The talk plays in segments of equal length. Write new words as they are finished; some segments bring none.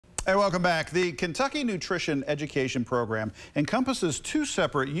Hey, welcome back. The Kentucky Nutrition Education Program encompasses two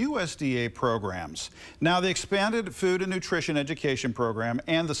separate USDA programs. Now, the Expanded Food and Nutrition Education Program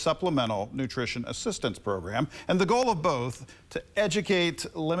and the Supplemental Nutrition Assistance Program. And the goal of both, to educate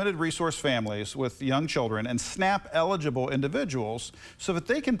limited resource families with young children and SNAP-eligible individuals so that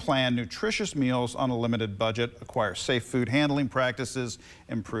they can plan nutritious meals on a limited budget, acquire safe food handling practices,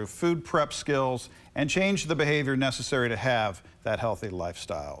 improve food prep skills, and change the behavior necessary to have that healthy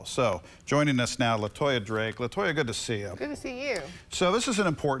lifestyle. So, joining us now, LaToya Drake. LaToya, good to see you. Good to see you. So this is an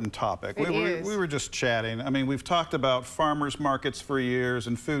important topic. We were just chatting. I mean, we've talked about farmers markets for years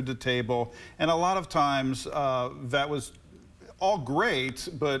and food to table, and a lot of times that was all great,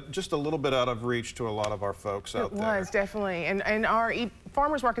 but just a little bit out of reach to a lot of our folks out there. It was, definitely. And our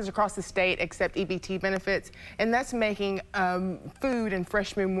farmers markets across the state accept EBT benefits, and that's making food and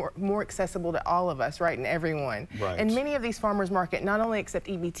fresh food more accessible to all of us, right, and everyone. Right. And many of these farmers market not only accept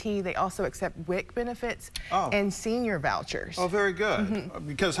EBT, they also accept WIC benefits and senior vouchers. Oh, very good.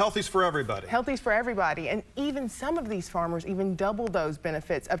 Because healthy's for everybody. Healthy's for everybody. And even some of these farmers even double those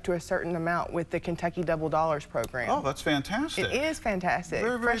benefits up to a certain amount with the Kentucky Double Dollars program. Oh, that's fantastic. It is fantastic.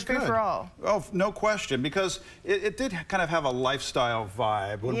 Very, very fresh food for all. Oh, no question, because it did kind of have a lifestyle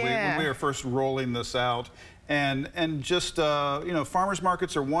vibe when we were first rolling this out. And just, you know, farmers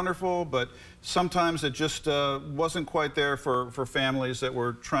markets are wonderful, but sometimes it just wasn't quite there for families that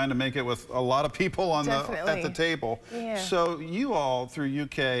were trying to make it with a lot of people on at the table. Yeah. So you all, through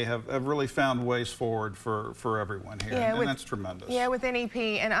UK, have really found ways forward for everyone here, and that's tremendous. Yeah, with NEP,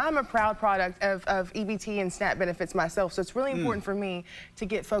 and I'm a proud product of EBT and SNAP benefits myself, so it's really important for me to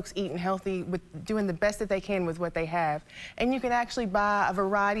get folks eating healthy, with doing the best that they can with what they have. And you can actually buy a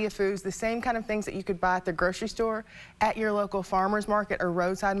variety of foods, the same kind of things that you could buy at the grocery store, at your local farmer's market or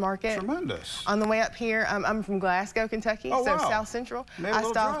roadside market. Tremendous. On the way up here, I'm from Glasgow, Kentucky, so South Central. I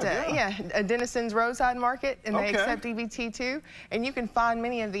stopped at a Denison's roadside market, and they accept EBT too. And you can find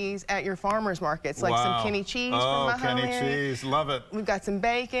many of these at your farmer's markets, like some Kenny cheese from my home area. Kenny cheese, love it. We've got some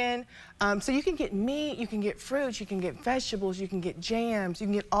bacon. So you can get meat, you can get fruits, you can get vegetables, you can get jams, you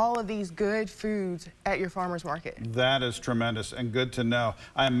can get all of these good foods at your farmer's market. That is tremendous and good to know.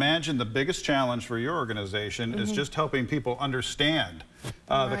 I imagine the biggest challenge for your organization is just helping people understand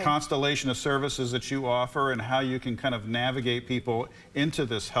the constellation of services that you offer and how you can kind of navigate people into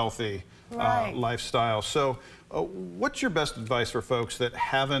this healthy lifestyle. So what's your best advice for folks that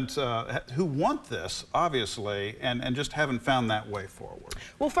haven't, who want this, obviously, and just haven't found that way forward?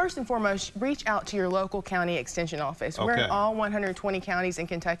 Well, first and foremost, reach out to your local county extension office. We're in all 120 counties in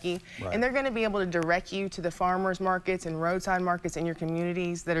Kentucky, and they're going to be able to direct you to the farmers markets and roadside markets in your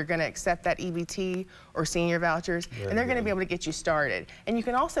communities that are going to accept that EBT or senior vouchers, and they're going to be able to get you started. And you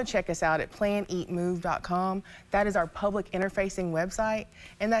can also check us out at planeatmove.com. That is our public interfacing website,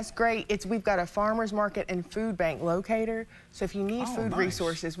 and that's great. We've got a farmers market and food bank locator, so if you need food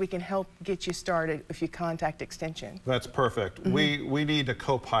resources, we can help get you started if you contact Extension. That's perfect. We need a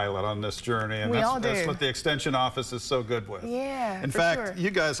co-pilot on this journey, and that's what the Extension office is so good with. Yeah, in fact, you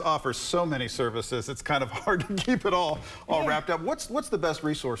guys offer so many services, it's kind of hard to keep it all wrapped up. What's the best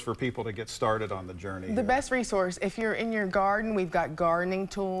resource for people to get started on the journey? The best resource, if you're in your garden, we've got gardening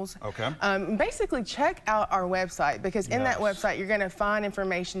tools. Basically, check out our website, because in that website, you're going to find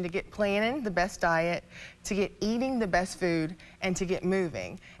information to get planning the best diet, to get eating the best food, and to get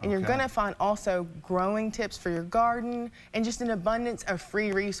moving. And you're going to find also growing tips for your garden and just an abundance of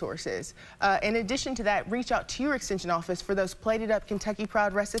free resources. In addition to that, reach out to your extension office for those plated up Kentucky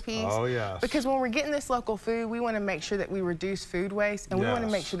Proud recipes. Oh, yes. Because when we're getting this local food, we want to make sure that we reduce food waste, and we want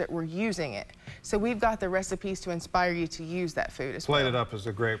to make sure that we're using it. So we've got the recipes to inspire you to use that food as well. Plated Up is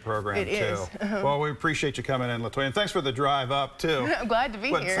a great program, It is. Well, we appreciate you coming in, LaToya, and thanks for the drive up, too. I'm glad to be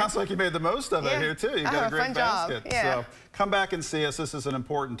here. It sounds like you made the most of it here, too. You got a great basket. So come back and see us. This is an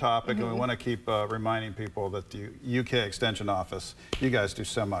important topic, and we want to keep reminding people that the UK Extension Office, you guys do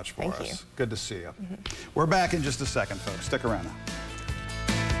so much for us. Thank you. Good to see you. We're back in just a second, folks. Stick around now.